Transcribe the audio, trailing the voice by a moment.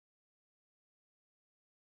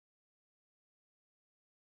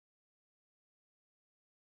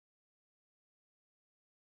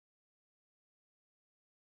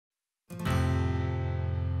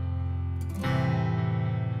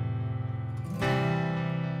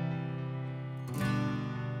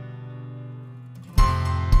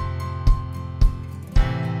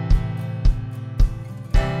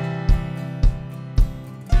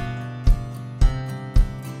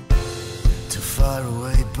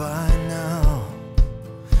by now.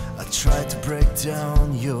 I tried to break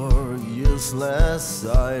down your useless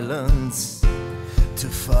silence, too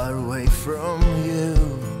far away from you,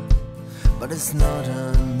 but it's not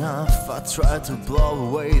enough. I tried to blow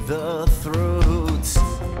away the truth.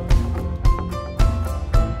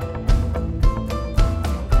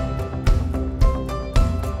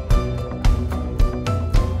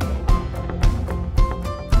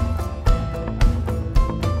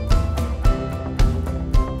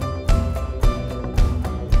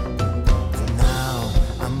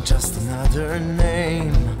 Just another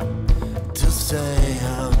name to say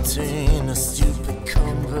out in a stupid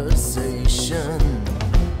conversation.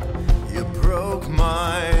 You broke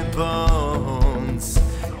my bones,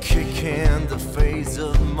 kicking the face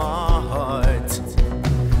of my heart.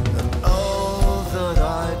 And all that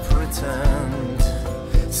I pretend,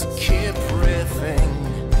 so keep breathing,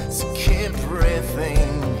 so keep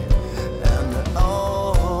breathing. And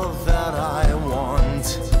all that I want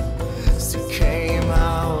is to came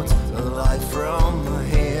out alive from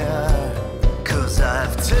here. 'Cause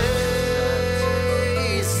I've tasted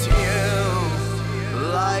you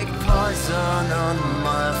like poison on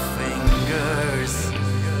my fingers,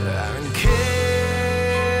 and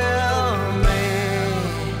kill me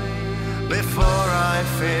before I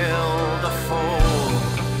feel the fall.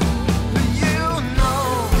 You know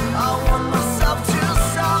I want myself to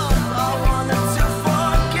solve. I wanted to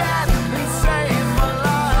forget and save my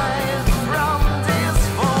life from this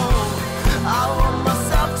fall. I want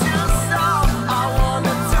myself to solve. I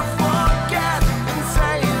wanted to forget and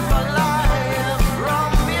save my life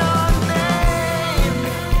from your name.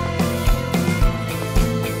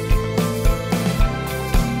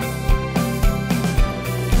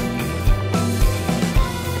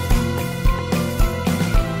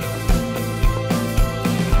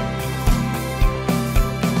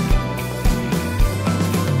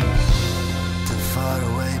 Too far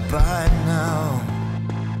away by now.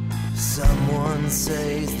 Someone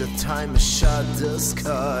says the time has shot the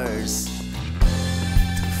scars.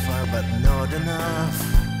 Too far but not enough.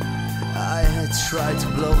 I had tried to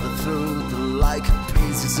blow the truth like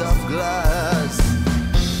pieces of glass.